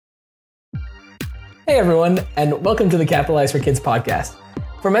Hey everyone, and welcome to the Capitalize for Kids podcast.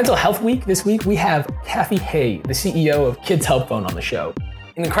 For Mental Health Week this week, we have Kathy Hay, the CEO of Kids Help Phone, on the show.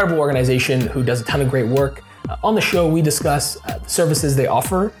 An incredible organization who does a ton of great work. On the show, we discuss the services they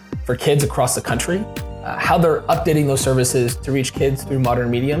offer for kids across the country, how they're updating those services to reach kids through modern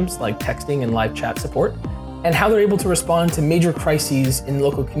mediums like texting and live chat support, and how they're able to respond to major crises in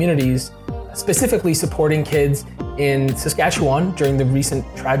local communities, specifically supporting kids in Saskatchewan during the recent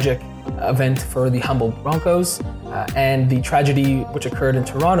tragic event for the Humboldt Broncos and the tragedy which occurred in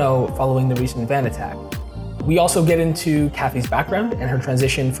Toronto following the recent van attack. We also get into Kathy's background and her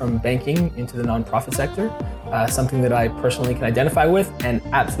transition from banking into the nonprofit sector, something that I personally can identify with and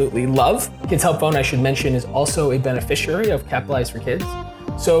absolutely love. Kids Help Phone, I should mention, is also a beneficiary of Capitalize for Kids.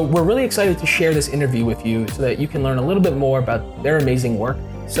 So we're really excited to share this interview with you so that you can learn a little bit more about their amazing work.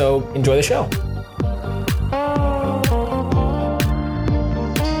 So enjoy the show.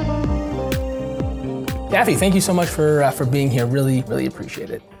 Kathy, thank you so much for being here. Really, really appreciate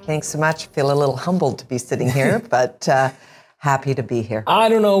it. Thanks so much. Feel a little humbled to be sitting here, but happy to be here. I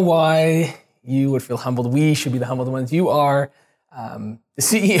don't know why you would feel humbled. We should be the humbled ones. You are the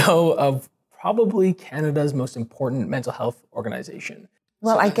CEO of probably Canada's most important mental health organization.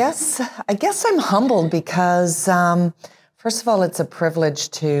 Well, I guess I'm humbled because, first of all, it's a privilege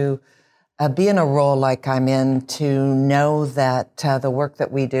to be in a role like I'm in, to know that the work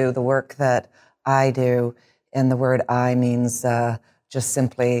that we do, the work that I do, and the word I means just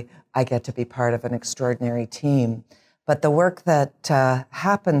simply I get to be part of an extraordinary team. But the work that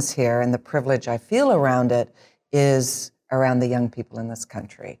happens here and the privilege I feel around it is around the young people in this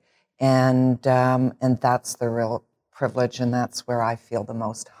country. And that's the real privilege, and that's where I feel the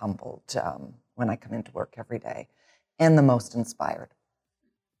most humbled when I come into work every day, and the most inspired.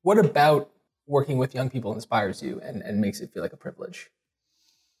 What about working with young people inspires you and makes it feel like a privilege?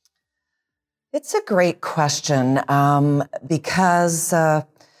 It's a great question because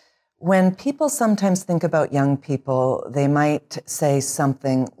when people sometimes think about young people, they might say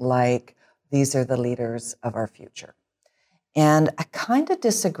something like, these are the leaders of our future. And I kind of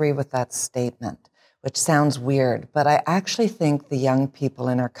disagree with that statement, which sounds weird, but I actually think the young people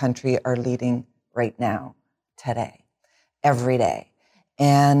in our country are leading right now, today, every day.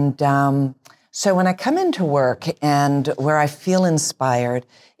 And so when I come into work and where I feel inspired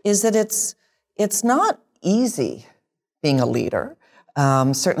is that it's not easy being a leader,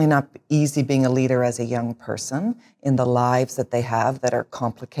 certainly not easy being a leader as a young person in the lives that they have that are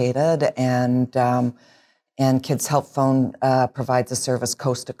complicated. And Kids Help Phone provides a service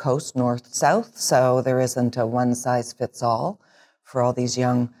coast to coast, north, south, so there isn't a one-size-fits-all for all these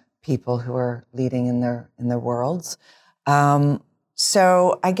young people who are leading in their worlds.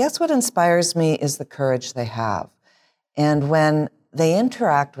 So I guess what inspires me is the courage they have. And when they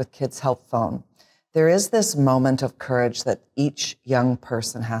interact with Kids Help Phone, there is this moment of courage that each young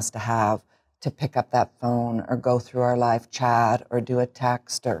person has to have to pick up that phone or go through our live chat or do a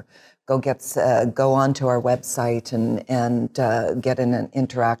text or go onto our website and get in an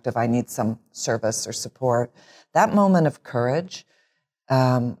interactive, I need some service or support. That moment of courage,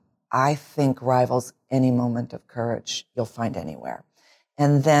 I think rivals any moment of courage you'll find anywhere.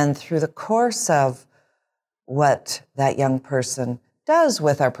 And then through the course of what that young person does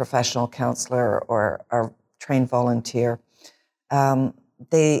with our professional counselor or our trained volunteer,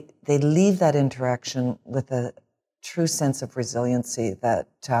 they leave that interaction with a true sense of resiliency that,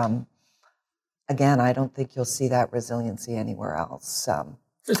 again, I don't think you'll see that resiliency anywhere else. So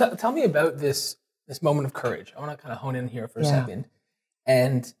tell me about this moment of courage. I want to kind of hone in here for a second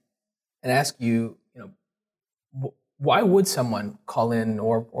and ask you, why would someone call in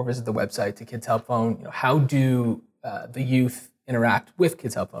or visit the website to Kids Help Phone? How do the youth interact with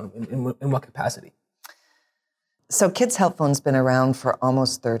Kids Help Phone? In what capacity? So Kids Help Phone's been around for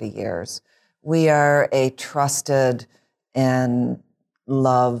almost 30 years. We are a trusted and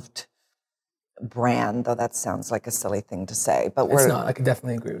loved brand, though that sounds like a silly thing to say. But it's not. I could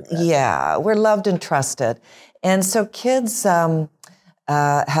definitely agree with that. Yeah, we're loved and trusted. And so kids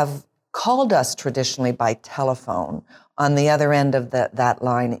have called us traditionally by telephone. On the other end of that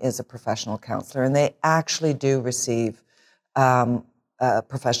line is a professional counselor, and they actually do receive a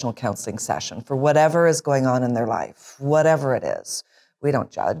professional counseling session for whatever is going on in their life, whatever it is. We don't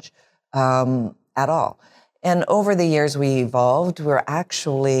judge at all. And over the years we evolved. We're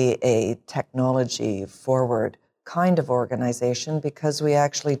actually a technology-forward kind of organization because we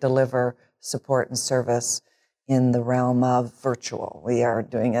actually deliver support and service in the realm of virtual. We are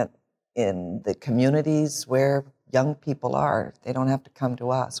doing it in the communities where young people are. They don't have to come to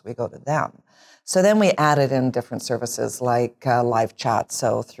us. We go to them. So then we added in different services like live chat,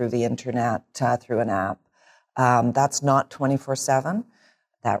 so through the internet, through an app. That's not 24/7.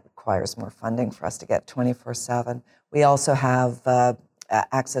 That requires more funding for us to get 24/7. We also have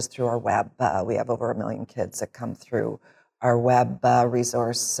access through our web. We have over 1 million kids that come through our web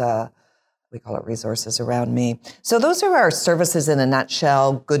resource. We call it Resources Around Me. So those are our services in a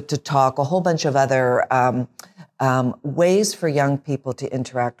nutshell. Good to Talk, a whole bunch of other ways for young people to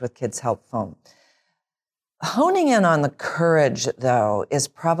interact with Kids Help Phone. Honing in on the courage, though, is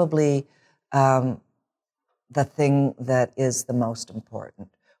probably the thing that is the most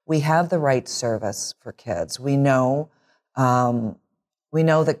important. We have the right service for kids. We know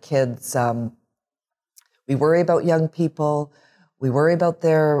that kids, we worry about young people, we worry about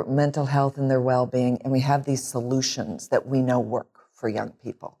their mental health and their well-being, and we have these solutions that we know work for young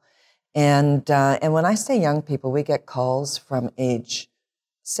people. And when I say young people, we get calls from age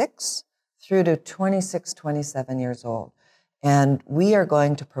 6 through to 26, 27 years old. And we are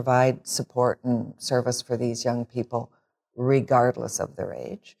going to provide support and service for these young people regardless of their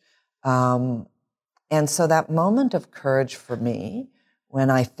age. And so that moment of courage for me, when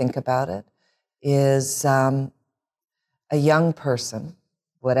I think about it, is a young person,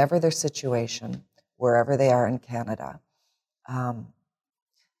 whatever their situation, wherever they are in Canada,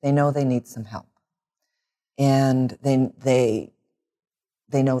 they know they need some help. And they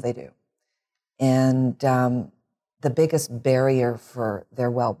know they do. And the biggest barrier for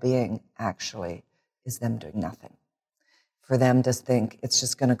their well-being, actually, is them doing nothing. For them to think it's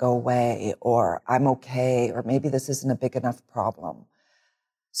just going to go away, or I'm okay, or maybe this isn't a big enough problem.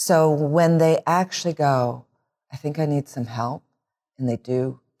 So when they actually go, I think I need some help, and they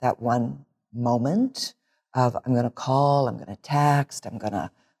do that one moment of, I'm going to call, I'm going to text, I'm going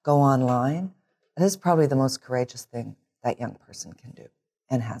to go online, that is probably the most courageous thing that young person can do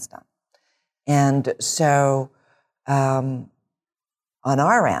and has done. And so on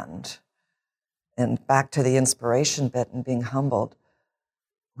our end, and back to the inspiration bit and being humbled,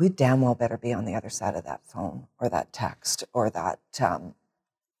 we damn well better be on the other side of that phone or that text or that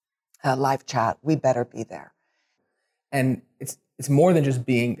live chat. We better be there. And it's more than just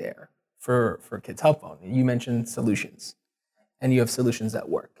being there for Kids Help Phone. You mentioned solutions, and you have solutions that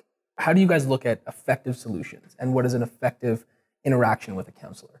work. How do you guys look at effective solutions, and what is an effective interaction with a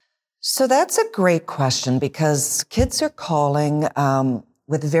counselor? So that's a great question, because kids are calling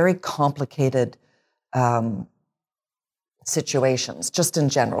with very complicated situations. Just in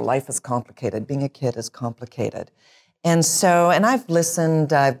general, life is complicated. Being a kid is complicated. And I've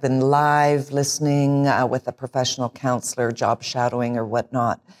listened, I've been live listening with a professional counselor, job shadowing or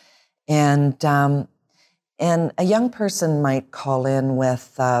whatnot. And a young person might call in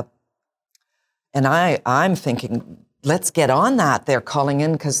with, and I'm thinking, let's get on that. They're calling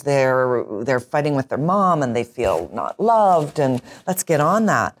in because they're fighting with their mom and they feel not loved, and let's get on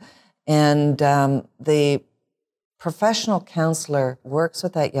that. And the professional counselor works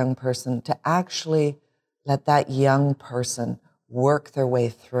with that young person to actually let that young person work their way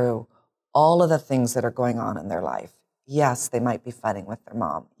through all of the things that are going on in their life. Yes, they might be fighting with their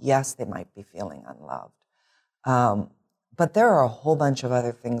mom. Yes, they might be feeling unloved. But there are a whole bunch of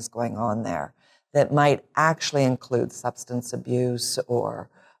other things going on there that might actually include substance abuse or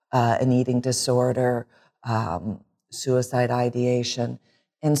an eating disorder, suicide ideation.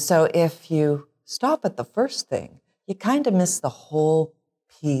 And so if you stop at the first thing, you kind of miss the whole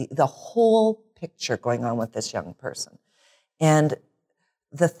picture going on with this young person. And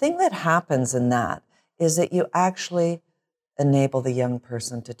the thing that happens in that is that you actually enable the young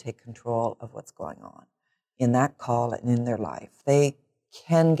person to take control of what's going on in that call and in their life. They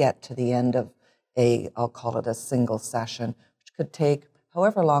can get to the end of I'll call it a single session, which could take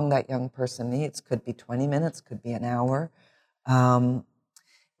however long that young person needs. Could be 20 minutes, could be an hour. And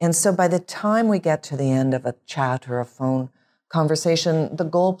so by the time we get to the end of a chat or a phone conversation, the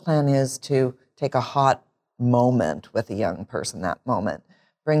goal plan is to take a hot moment with a young person, that moment,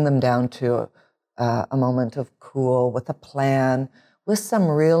 bring them down to a moment of cool with a plan, with some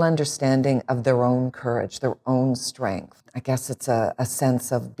real understanding of their own courage, their own strength. I guess it's a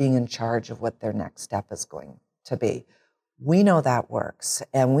sense of being in charge of what their next step is going to be. We know that works.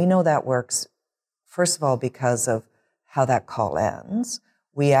 And we know that works, first of all, because of how that call ends.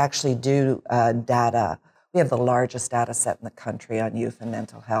 We actually do data. We have the largest data set in the country on youth and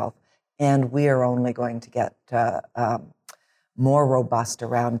mental health. And we are only going to get more robust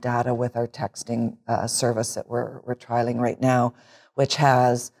around data with our texting service that we're trialing right now, which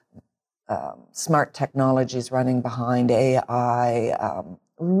has smart technologies running behind AI,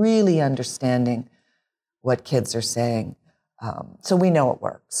 really understanding what kids are saying. So we know it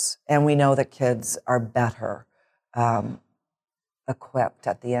works, and we know that kids are better equipped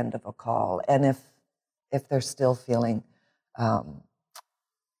at the end of a call. And if they're still feeling, and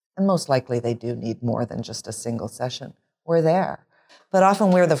most likely they do need more than just a single session, we're there. But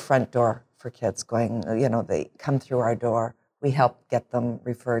often we're the front door for kids going, they come through our door. We help get them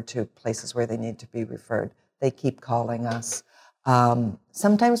referred to places where they need to be referred. They keep calling us.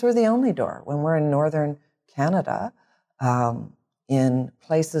 Sometimes we're the only door. When we're in northern Canada, in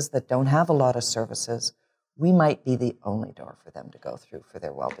places that don't have a lot of services, we might be the only door for them to go through for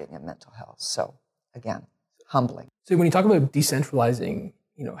their well-being and mental health. So again, humbling. So when you talk about decentralizing,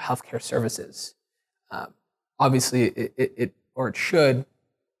 healthcare services, obviously it should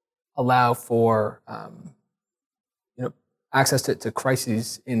allow for access to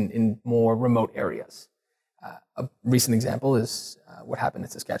crises in more remote areas. A recent example is what happened in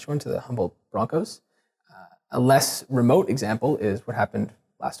Saskatchewan to the Humboldt Broncos. A less remote example is what happened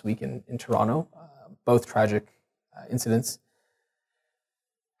last week in Toronto, both tragic incidents.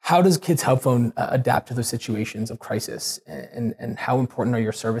 How does Kids Help Phone adapt to those situations of crisis, and how important are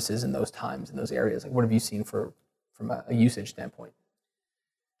your services in those times, in those areas? Like, what have you seen from a usage standpoint?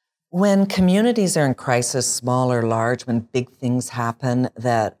 When communities are in crisis, small or large, when big things happen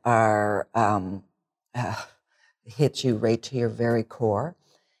that are hit you right to your very core,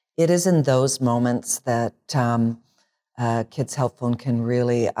 it is in those moments that Kids Help Phone can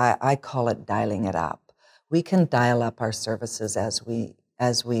really, I call it dialing it up. We can dial up our services as we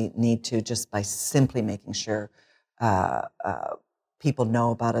need to, just by simply making sure people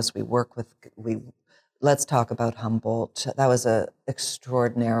know about us. We work with, let's talk about Humboldt. That was a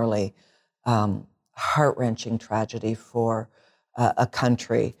extraordinarily heart-wrenching tragedy for a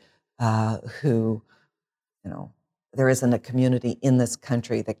country who, there isn't a community in this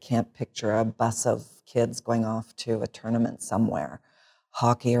country that can't picture a bus of kids going off to a tournament somewhere,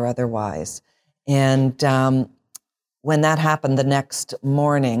 hockey or otherwise. And when that happened the next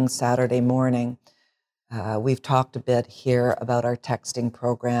morning, Saturday morning, we've talked a bit here about our texting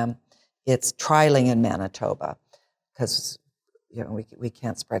program. It's trialing in Manitoba because we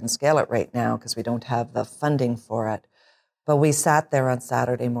can't spread and scale it right now because we don't have the funding for it. But we sat there on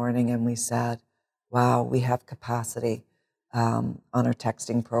Saturday morning and we said, wow, we have capacity on our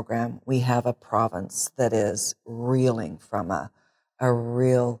texting program. We have a province that is reeling from a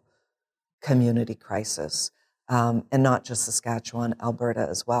real community crisis, and not just Saskatchewan, Alberta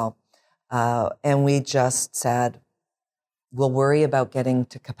as well. And we just said, we'll worry about getting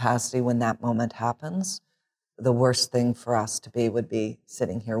to capacity when that moment happens. The worst thing for us would be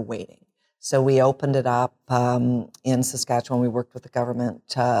sitting here waiting. So we opened it up in Saskatchewan. We worked with the government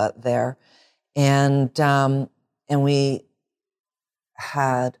there. And we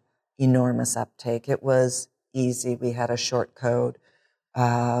had enormous uptake. It was easy. We had a short code.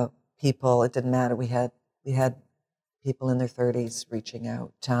 People, it didn't matter. We had people in their 30s reaching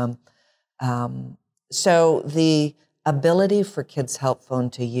out. So the ability for Kids Help Phone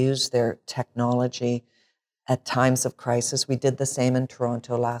to use their technology at times of crisis. We did the same in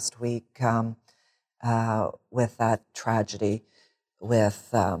Toronto last week with that tragedy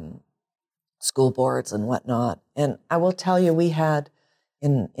with school boards and whatnot. And I will tell you, we had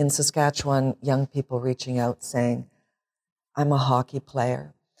in Saskatchewan young people reaching out saying, I'm a hockey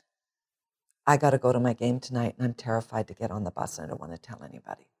player. I got to go to my game tonight and I'm terrified to get on the bus and I don't want to tell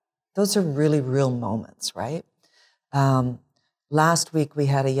anybody. Those are really real moments, right? Last week we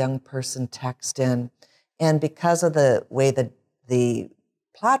had a young person text in, and because of the way that the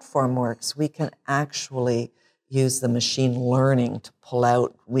platform works, we can actually use the machine learning to pull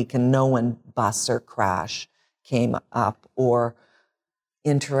out, we can know when bus or crash came up, or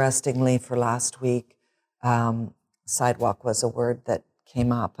interestingly for last week, sidewalk was a word that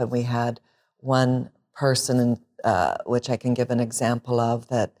came up, and we had one person, which I can give an example of,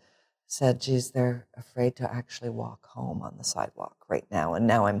 that said, geez, they're afraid to actually walk home on the sidewalk right now, and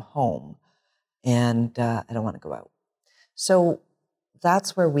now I'm home, and I don't want to go out. So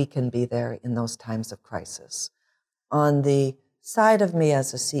that's where we can be there in those times of crisis. On the side of me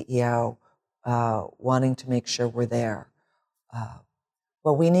as a CEO, wanting to make sure we're there,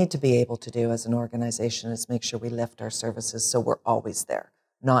 what we need to be able to do as an organization is make sure we lift our services so we're always there,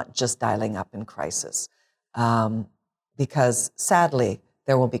 not just dialing up in crisis. Because sadly,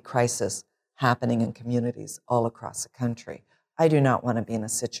 there will be crisis happening in communities all across the country. I do not want to be in a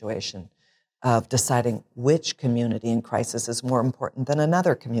situation of deciding which community in crisis is more important than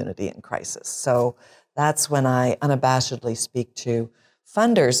another community in crisis. So that's when I unabashedly speak to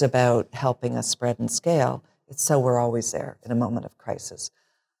funders about helping us spread and scale. It's so we're always there in a moment of crisis.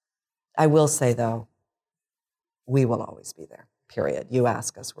 I will say, though, we will always be there, period. You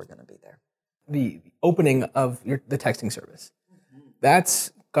ask us, we're going to be there. The opening of the texting service,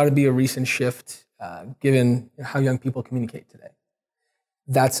 that's got to be a recent shift given how young people communicate today.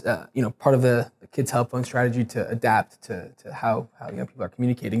 That's part of the Kids Help Phone strategy to adapt to how young people are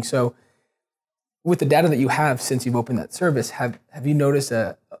communicating. So with the data that you have since you've opened that service, have you noticed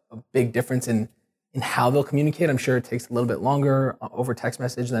a big difference in how they'll communicate? I'm sure it takes a little bit longer over text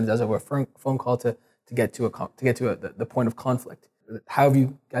message than it does over a phone call to get to the point of conflict. How have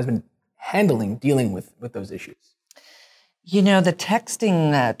you guys been dealing with those issues? The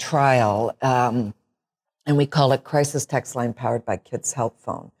texting trial, and we call it Crisis Text Line powered by Kids Help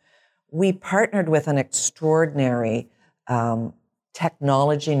Phone. We partnered with an extraordinary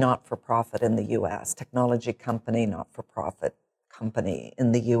technology not-for-profit in the U.S., technology company, not-for-profit company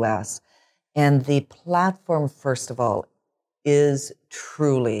in the U.S. And the platform, first of all, is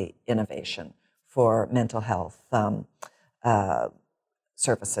truly innovation for mental health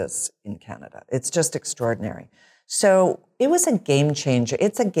services in Canada. It's just extraordinary. So it was a game changer.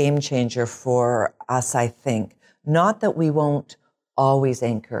 It's a game changer for us, I think. Not that we won't always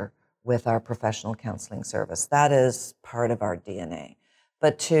anchor with our professional counseling service. That is part of our DNA.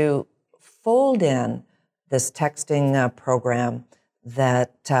 But to fold in this texting program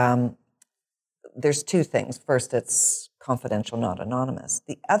that there's two things. First, it's confidential, not anonymous.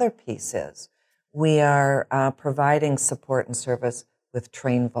 The other piece is we are providing support and service with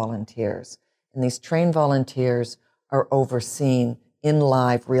trained volunteers. And these trained volunteers are overseen in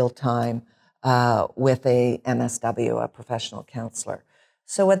live, real time with a MSW, a professional counselor.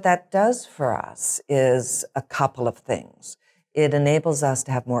 So what that does for us is a couple of things. It enables us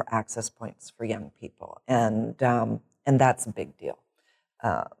to have more access points for young people, and that's a big deal.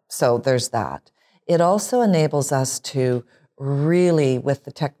 So there's that. It also enables us to really, with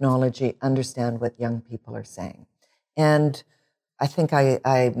the technology, understand what young people are saying. And I think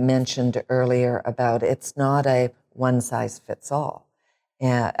I mentioned earlier about it's not a one-size-fits-all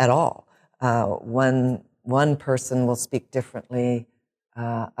at all. One person will speak differently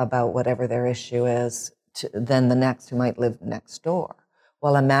about whatever their issue is than the next who might live next door.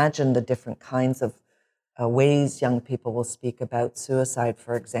 Well, imagine the different kinds of ways young people will speak about suicide,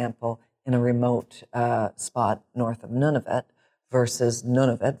 for example, in a remote spot north of Nunavut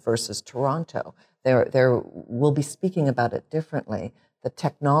versus Toronto. We'll be speaking about it differently. The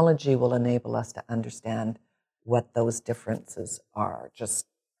technology will enable us to understand what those differences are.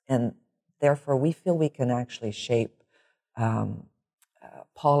 And therefore, we feel we can actually shape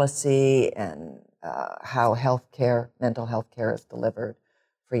policy and how mental health care is delivered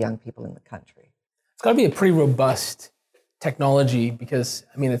for young people in the country. It's got to be a pretty robust technology because,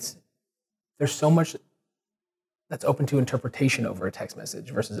 there's so much that's open to interpretation over a text message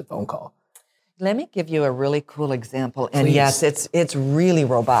versus a phone call. Let me give you a really cool example. And Please. yes, it's really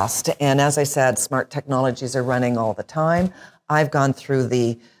robust. And as I said, smart technologies are running all the time. I've gone through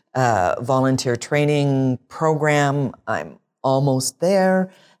the volunteer training program. I'm almost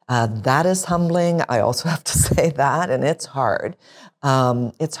there. That is humbling. I also have to say that, and it's hard.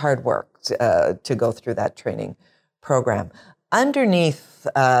 It's hard work to go through that training program. Underneath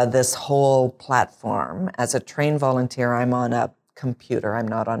this whole platform, as a trained volunteer, I'm on a computer. I'm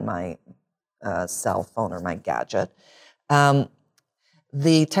not on my cell phone or my gadget.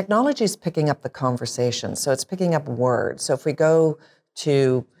 The technology is picking up the conversation, so it's picking up words. So if we go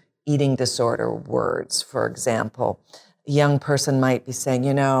to eating disorder words, for example, a young person might be saying,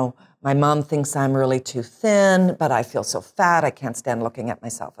 my mom thinks I'm really too thin, but I feel so fat, I can't stand looking at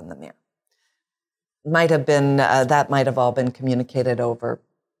myself in the mirror. That might have all been communicated over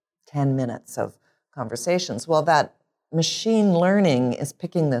 10 minutes of conversations. Well, that machine learning is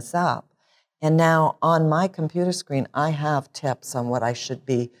picking this up. And now on my computer screen, I have tips on what I should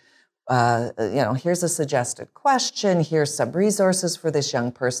be, here's a suggested question, here's some resources for this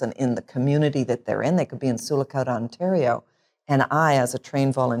young person in the community that they're in. They could be in Sioux Lookout, Ontario. And I, as a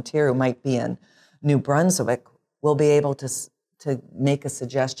trained volunteer who might be in New Brunswick, will be able to make a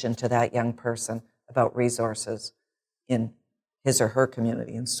suggestion to that young person about resources in his or her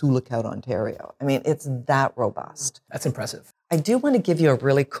community in Sioux Lookout, Ontario. It's that robust. That's impressive. I do want to give you a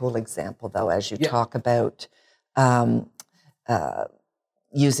really cool example, though, as you talk about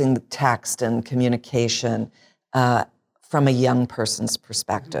using the text and communication from a young person's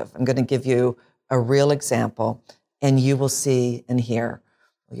perspective. I'm going to give you a real example, and you will see and hear,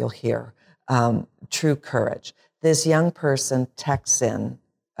 you'll hear, true courage. This young person texts in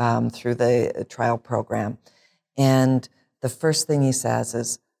through the trial program, and the first thing he says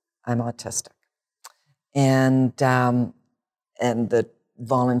is, I'm autistic. And the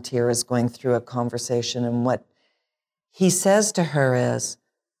volunteer is going through a conversation, and what he says to her is,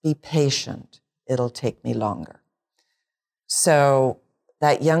 be patient, it'll take me longer. So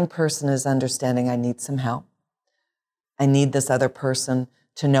that young person is understanding, I need some help. I need this other person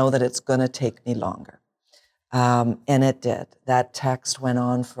to know that it's going to take me longer. And it did. That text went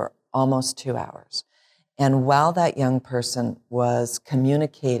on for almost 2 hours. And while that young person was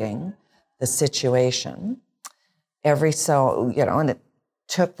communicating the situation, and it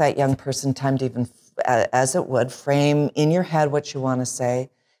took that young person time to even, as it would, frame in your head what you want to say,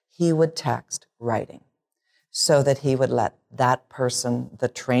 he would text writing so that he would let that person, the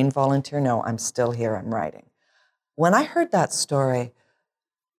trained volunteer, know, I'm still here, I'm writing. When I heard that story,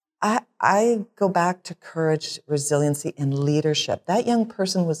 I go back to courage, resiliency, and leadership. That young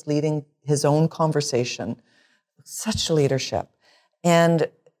person was leading his own conversation, such leadership. And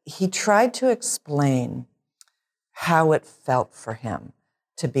he tried to explain how it felt for him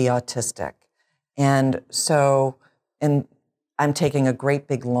to be autistic. And I'm taking a great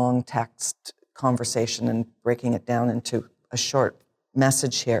big long text conversation and breaking it down into a short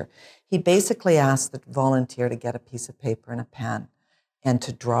message here. He basically asked the volunteer to get a piece of paper and a pen and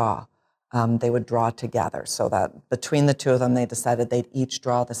to draw. They would draw together so that between the two of them, they decided they'd each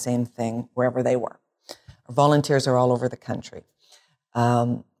draw the same thing wherever they were. Our volunteers are all over the country.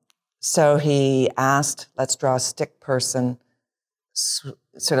 So he asked, let's draw a stick person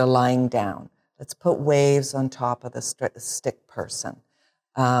sort of lying down. Let's put waves on top of the stick person.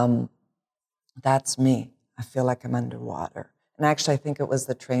 That's me. I feel like I'm underwater. And actually, I think it was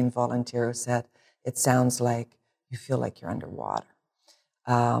the trained volunteer who said, it sounds like you feel like you're underwater.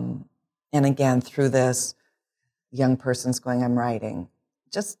 And again, through this, young person's going, I'm writing.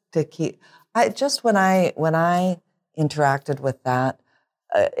 Just to keep, when I interacted with that,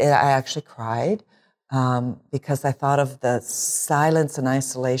 I actually cried because I thought of the silence and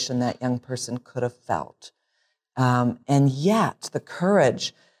isolation that young person could have felt. And yet, the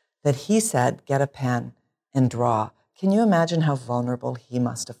courage that he said, get a pen and draw. Can you imagine how vulnerable he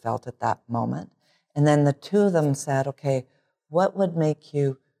must have felt at that moment? And then the two of them said, okay, what would make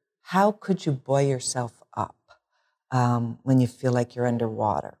you, how could you buoy yourself up when you feel like you're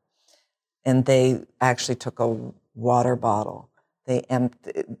underwater? And they actually took a water bottle. They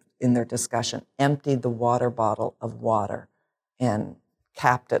in their discussion, emptied the water bottle of water and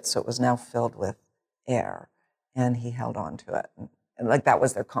capped it so it was now filled with air. And he held on to it. And like that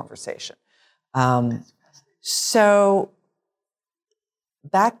was their conversation. So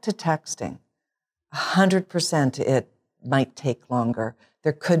back to texting, 100% it might take longer.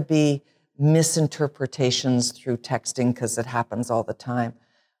 There could be misinterpretations through texting because it happens all the time.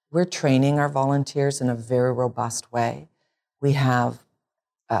 We're training our volunteers in a very robust way. We have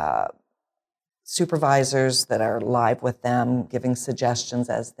supervisors that are live with them, giving suggestions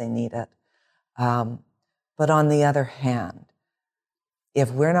as they need it. But on the other hand,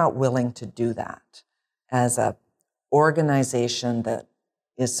 if we're not willing to do that as an organization that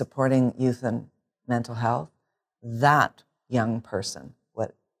is supporting youth and mental health, that young person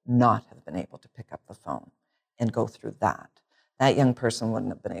would not have been able to pick up the phone and go through that. That young person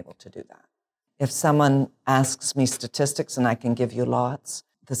wouldn't have been able to do that. If someone asks me statistics, and I can give you lots,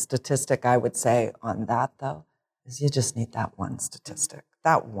 the statistic I would say on that, though, is you just need that one statistic.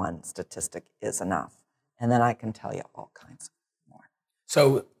 That one statistic is enough. And then I can tell you all kinds more.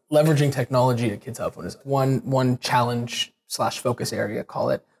 So leveraging technology at Kids Help Phone is one challenge / focus area, call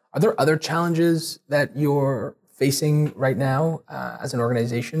it. Are there other challenges that you're facing right now as an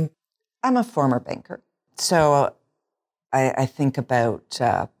organization? I'm a former banker. So I think about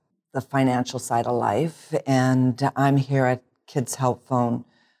the financial side of life, and I'm here at Kids Help Phone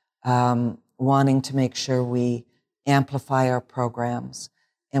wanting to make sure we amplify our programs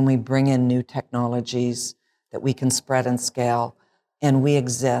and we bring in new technologies that we can spread and scale. And we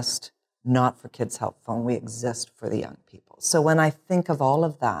exist not for Kids Help Phone, we exist for the young people. So when I think of all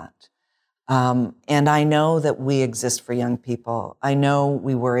of that, and I know that we exist for young people, I know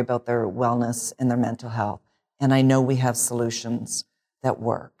we worry about their wellness and their mental health, and I know we have solutions that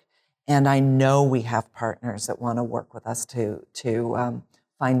work. And I know we have partners that want to work with us to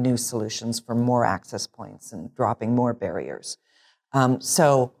find new solutions for more access points and dropping more barriers.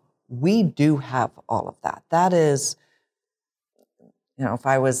 So we do have all of that. That is, if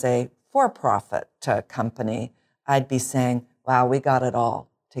I was a for-profit company, I'd be saying, wow, we got it all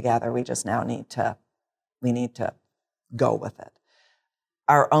together. We just now need to go with it.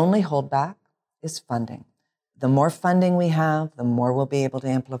 Our only holdback is funding. The more funding we have, the more we'll be able to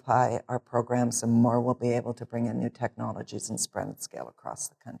amplify our programs, the more we'll be able to bring in new technologies and spread and scale across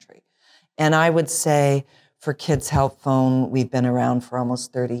the country. And I would say for Kids Help Phone, we've been around for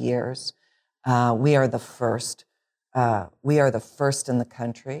almost 30 years. We are the first we are the first in the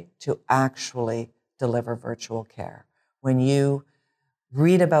country to actually deliver virtual care. When you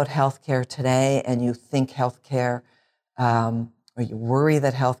read about healthcare today and you think healthcare, or you worry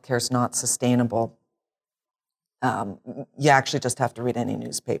that healthcare is not sustainable, you actually just have to read any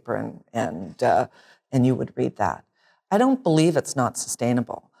newspaper and you would read that. I don't believe it's not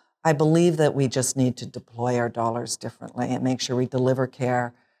sustainable. I believe that we just need to deploy our dollars differently and make sure we deliver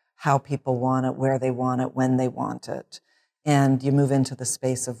care how people want it, where they want it, when they want it. And you move into the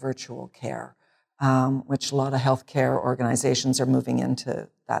space of virtual care, which a lot of healthcare organizations are moving into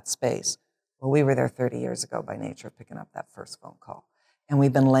that space. Well, we were there 30 years ago by nature of picking up that first phone call. And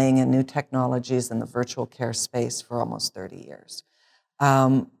we've been laying in new technologies in the virtual care space for almost 30 years.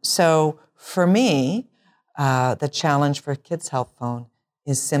 So for me, the challenge for Kids Help Phone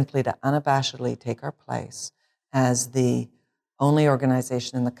is simply to unabashedly take our place as the only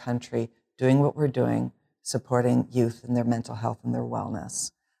organization in the country doing what we're doing, supporting youth in their mental health and their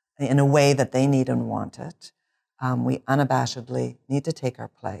wellness in a way that they need and want it. We unabashedly need to take our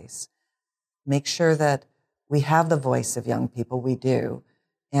place, make sure that we have the voice of young people, we do.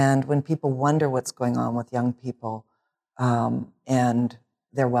 And when people wonder what's going on with young people and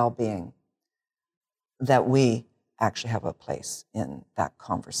their well-being, that we actually have a place in that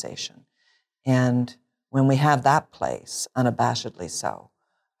conversation. And when we have that place, unabashedly so,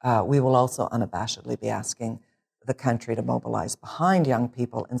 we will also unabashedly be asking the country to mobilize behind young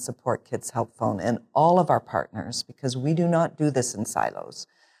people and support Kids Help Phone and all of our partners, because we do not do this in silos,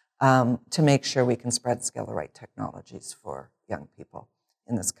 to make sure we can spread and scale the right technologies for young people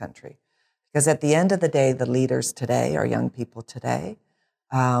in this country. Because at the end of the day, the leaders today, our young people today,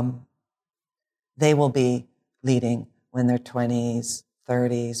 they will be leading when they're 20s,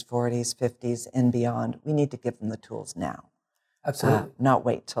 30s, 40s, 50s, and beyond. We need to give them the tools now. Absolutely. Not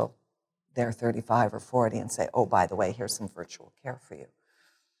wait till they're 35 or 40 and say, oh, by the way, here's some virtual care for you.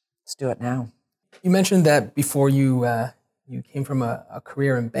 Let's do it now. You mentioned that before you came from a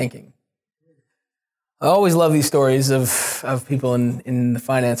career in banking. I always love these stories of people in the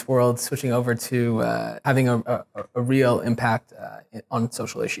finance world switching over to having a real impact on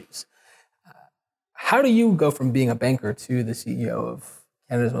social issues. How do you go from being a banker to the CEO of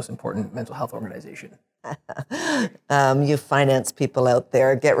Canada's most important mental health organization? You finance people out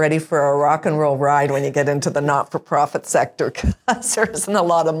there, get ready for a rock and roll ride when you get into the not-for-profit sector, because there isn't a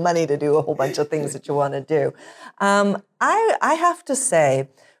lot of money to do a whole bunch of things that you want to do. I have to say,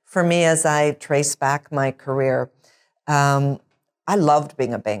 for me, as I trace back my career, I loved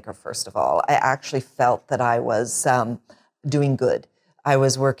being a banker, first of all. I actually felt that I was doing good. I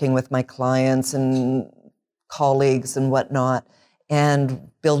was working with my clients and colleagues and whatnot, and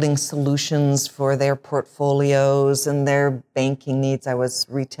building solutions for their portfolios and their banking needs. I was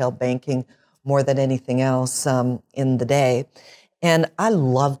retail banking more than anything else in the day. And I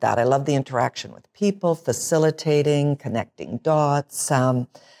loved that. I loved the interaction with people, facilitating, connecting dots.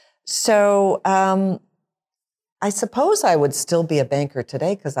 So I suppose I would still be a banker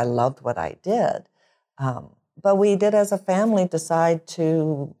today because I loved what I did. But we did, as a family, decide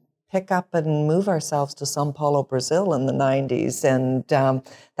to pick up and move ourselves to São Paulo, Brazil in the 90s. And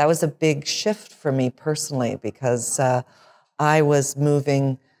that was a big shift for me personally, because I was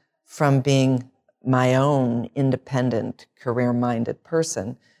moving from being my own independent, career-minded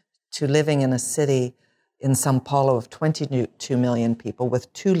person to living in a city in São Paulo of 22 million people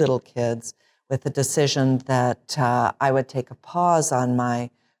with 2 little kids, with the decision that I would take a pause on my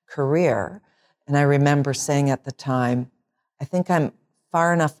career. And I remember saying at the time, I think I'm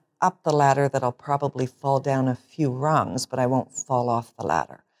far enough up the ladder that I'll probably fall down a few rungs, but I won't fall off the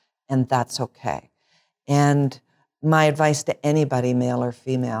ladder. And that's okay. And my advice to anybody, male or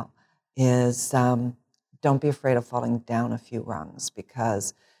female, is don't be afraid of falling down a few rungs,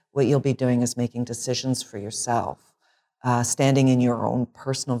 because what you'll be doing is making decisions for yourself, standing in your own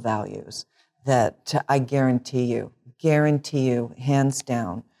personal values that I guarantee you, hands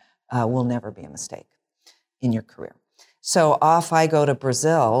down, will never be a mistake in your career. So off I go to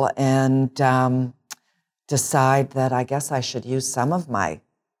Brazil and decide that I guess I should use some of my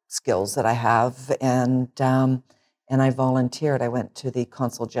skills that I have, and I volunteered. I went to the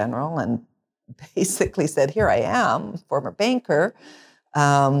Consul General and basically said, here I am, former banker.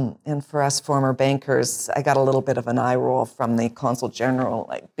 And for us former bankers, I got a little bit of an eye roll from the Consul General,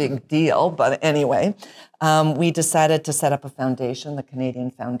 like, big deal. But anyway, we decided to set up a foundation, the Canadian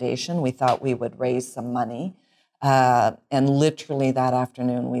Foundation. We thought we would raise some money. And literally that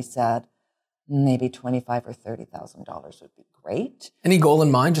afternoon we said, maybe $25,000 or $30,000 would be great. Any goal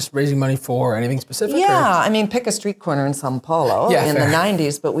in mind, just raising money for anything specific? Yeah, I mean, pick a street corner in Sao Paulo in fair. the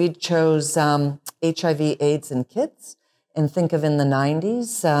 90s, but we chose HIV AIDS in kids. And think of in the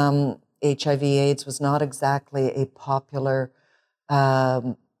 90s, HIV AIDS was not exactly a popular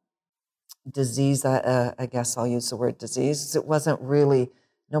disease. I guess I'll use the word disease. It wasn't really,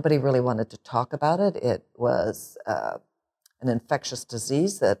 nobody really wanted to talk about it. It was an infectious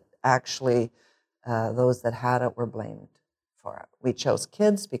disease that actually those that had it were blamed for it. We chose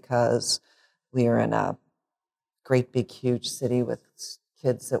kids because we were in a great big huge city with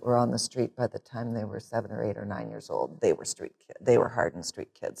kids that were on the street by the time they were 7 or 8 or 9 years old. They were street kids. They were hardened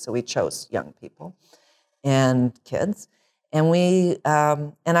street kids. So we chose young people and kids. And we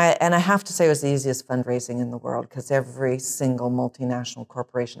and I have to say it was the easiest fundraising in the world because every single multinational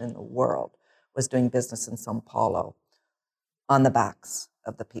corporation in the world was doing business in Sao Paulo on the backs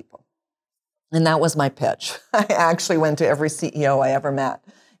of the people. And that was my pitch. I actually went to every CEO I ever met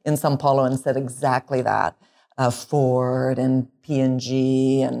in Sao Paulo and said exactly that. Ford and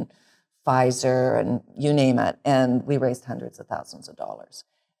P&G and Pfizer and you name it. And we raised hundreds of thousands of dollars.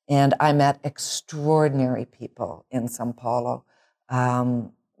 And I met extraordinary people in Sao Paulo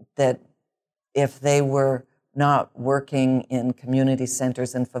that if they were not working in community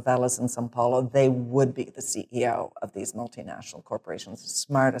centers and favelas in Sao Paulo, they would be the CEO of these multinational corporations, the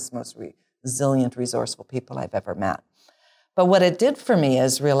smartest, most resilient, resourceful people I've ever met. But what it did for me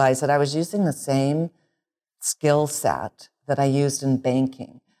is realize that I was using the same skill set that I used in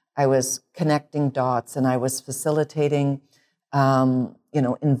banking. I was connecting dots and I was facilitating,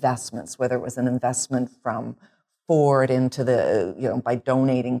 investments, whether it was an investment from Ford into the, by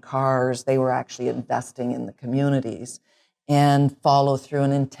donating cars, they were actually investing in the communities and follow through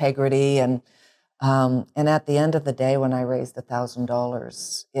and integrity. And at the end of the day, when I raised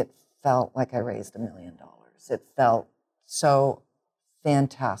 $1,000, it felt like I raised $1 million. It felt so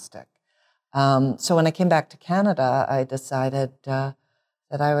fantastic. So when I came back to Canada, I decided that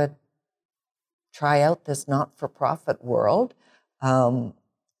I would try out this not-for-profit world.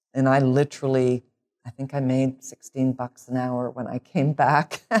 And I literally, I think I made $16 an hour when I came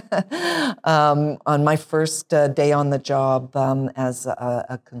back on my first day on the job as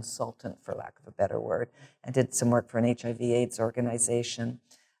a consultant, for lack of a better word. I did some work for an HIV/AIDS organization,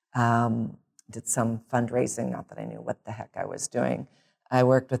 did some fundraising, not that I knew what the heck I was doing. I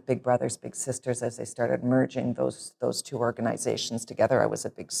worked with Big Brothers Big Sisters as they started merging those two organizations together. I was a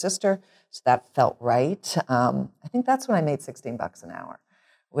big sister, so that felt right. I think that's when I made $16 an hour,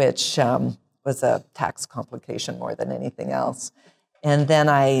 which was a tax complication more than anything else. And then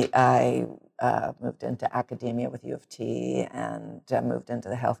I moved into academia with U of T and moved into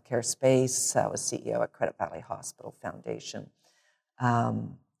the healthcare space. I was CEO at Credit Valley Hospital Foundation,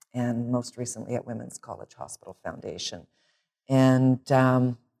 and most recently at Women's College Hospital Foundation. And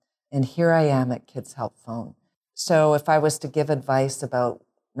here I am at Kids Help Phone. So if I was to give advice about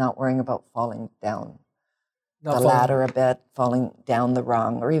not worrying about falling down the ladder a bit, falling down the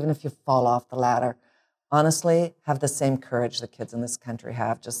rung, or even if you fall off the ladder, honestly, have the same courage the kids in this country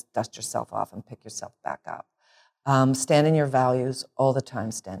have. Just dust yourself off and pick yourself back up. Stand in your values all the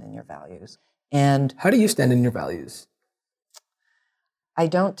time. Stand in your values. And how do you stand in your values? I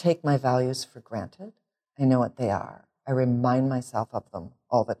don't take my values for granted. I know what they are. I remind myself of them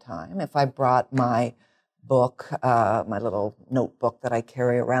all the time. If I brought my book, my little notebook that I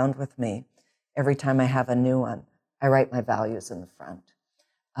carry around with me, every time I have a new one, I write my values in the front.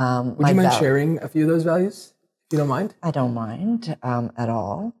 Would you mind sharing a few of those values, if you don't mind? I don't mind at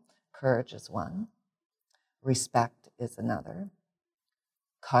all. Courage is one. Respect is another.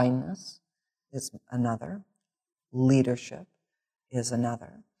 Kindness is another. Leadership is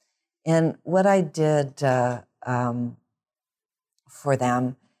another. And what I did for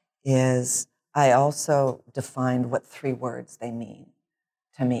them is I also defined what 3 words they mean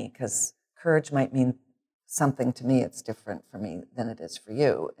to me, because courage might mean something to me. It's different for me than it is for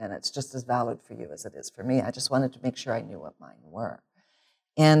you, and it's just as valid for you as it is for me. I just wanted to make sure I knew what mine were.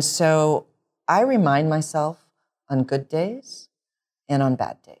 And so I remind myself on good days and on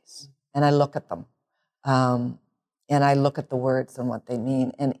bad days, and I look at them. And I look at the words and what they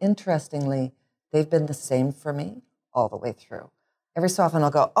mean. And interestingly, they've been the same for me all the way through. Every so often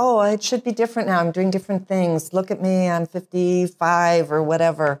I'll go, oh, it should be different now. I'm doing different things. Look at me, I'm 55 or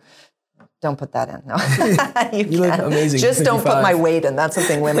whatever. Don't put that in. No, you look amazing. Just 55. don't put my weight in. That's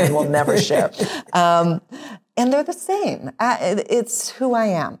something women will never share. And they're the same. It's who I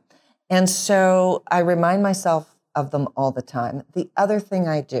am. And so I remind myself of them all the time. The other thing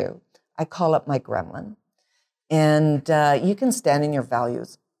I do, I call up my gremlin. And you can stand in your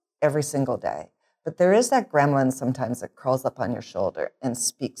values every single day. But there is that gremlin sometimes that crawls up on your shoulder and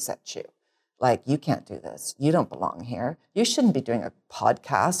speaks at you. Like, you can't do this. You don't belong here. You shouldn't be doing a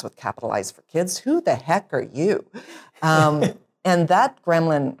podcast with Capitalize for Kids. Who the heck are you? And that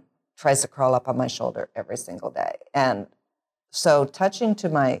gremlin tries to crawl up on my shoulder every single day. And so touching to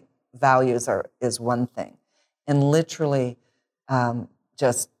my values is one thing. And literally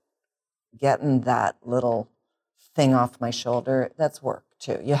just getting that little thing off my shoulder, that's work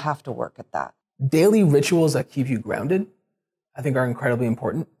too. You have to work at that. Daily rituals that keep you grounded, I think, are incredibly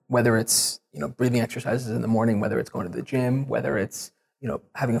important. Whether it's, breathing exercises in the morning, whether it's going to the gym, whether it's,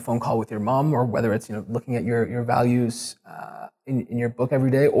 having a phone call with your mom, or whether it's, looking at your values in your book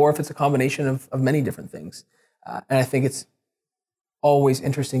every day, or if it's a combination of many different things. And I think it's always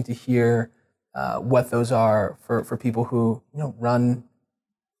interesting to hear what those are for people who, run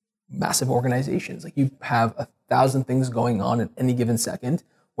massive organizations. Like, you have 1,000 things going on at any given second,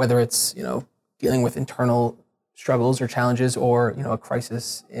 whether it's, dealing with internal struggles or challenges, or a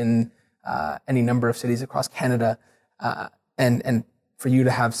crisis in any number of cities across Canada, and for you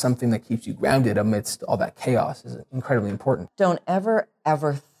to have something that keeps you grounded amidst all that chaos is incredibly important. Don't ever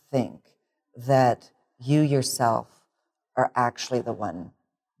think that you yourself are actually the one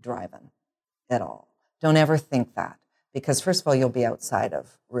driving at all. Don't ever think that, because first of all, you'll be outside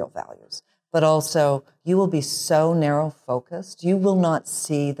of real values. But also, you will be so narrow-focused, you will not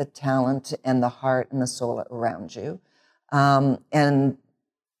see the talent and the heart and the soul around you. And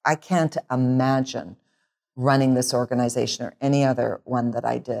I can't imagine running this organization or any other one that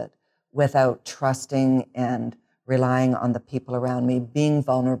I did without trusting and relying on the people around me, being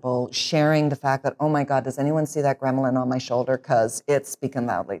vulnerable, sharing the fact that, oh my God, does anyone see that gremlin on my shoulder? Because it's speaking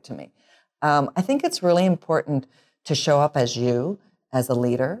loudly to me. I think it's really important to show up as you, as a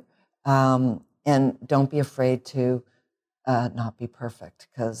leader. And don't be afraid to not be perfect,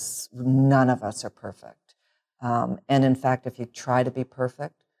 because none of us are perfect. And in fact, if you try to be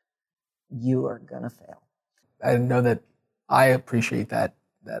perfect, you are going to fail. I know that I appreciate that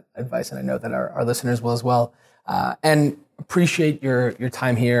advice, and I know that our listeners will as well. And appreciate your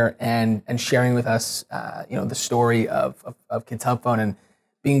time here and sharing with us, the story of Kids Help Phone, and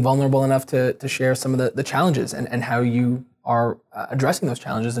being vulnerable enough to share some of the challenges and how you are addressing those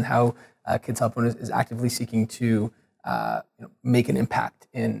challenges, and how Kids Help Phone is actively seeking to make an impact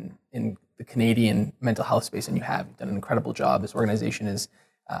in the Canadian mental health space. And you've done an incredible job. This organization is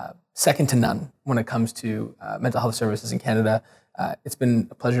second to none when it comes to mental health services in Canada. It's been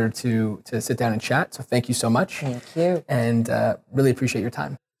a pleasure to sit down and chat. So thank you so much. Thank you. And really appreciate your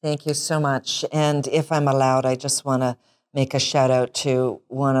time. Thank you so much. And if I'm allowed, I just want to make a shout out to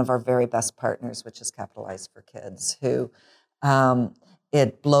one of our very best partners, which is Capitalize for Kids, who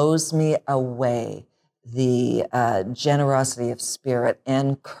it blows me away, the generosity of spirit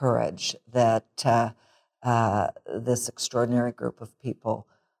and courage that this extraordinary group of people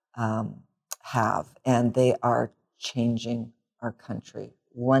have. And they are changing our country,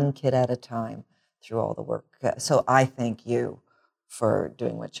 one kid at a time, through all the work. So I thank you for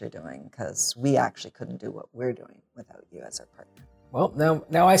doing what you're doing, because we actually couldn't do what we're doing without you as our partner. Well,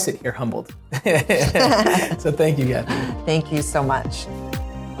 now I sit here humbled. So thank you again. Thank you so much.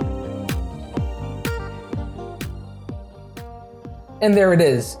 And there it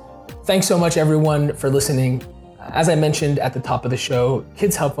is. Thanks so much, everyone, for listening. As I mentioned at the top of the show,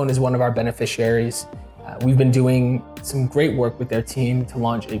 Kids Help Phone is one of our beneficiaries. We've been doing some great work with their team to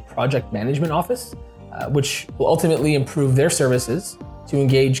launch a project management office, which will ultimately improve their services to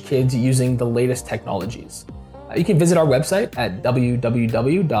engage kids using the latest technologies. You can visit our website at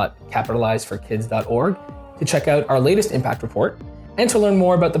www.capitalizeforkids.org to check out our latest impact report and to learn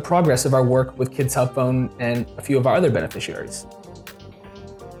more about the progress of our work with Kids Help Phone and a few of our other beneficiaries.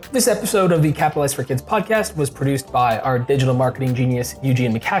 This episode of the Capitalize for Kids podcast was produced by our digital marketing genius,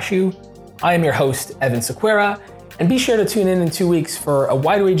 Eugene McCashew. I am your host, Evan Sequeira, and be sure to tune in 2 weeks for a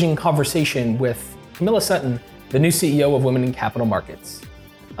wide-ranging conversation with Camilla Sutton, the new CEO of Women in Capital Markets.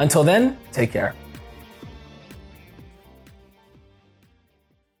 Until then, take care.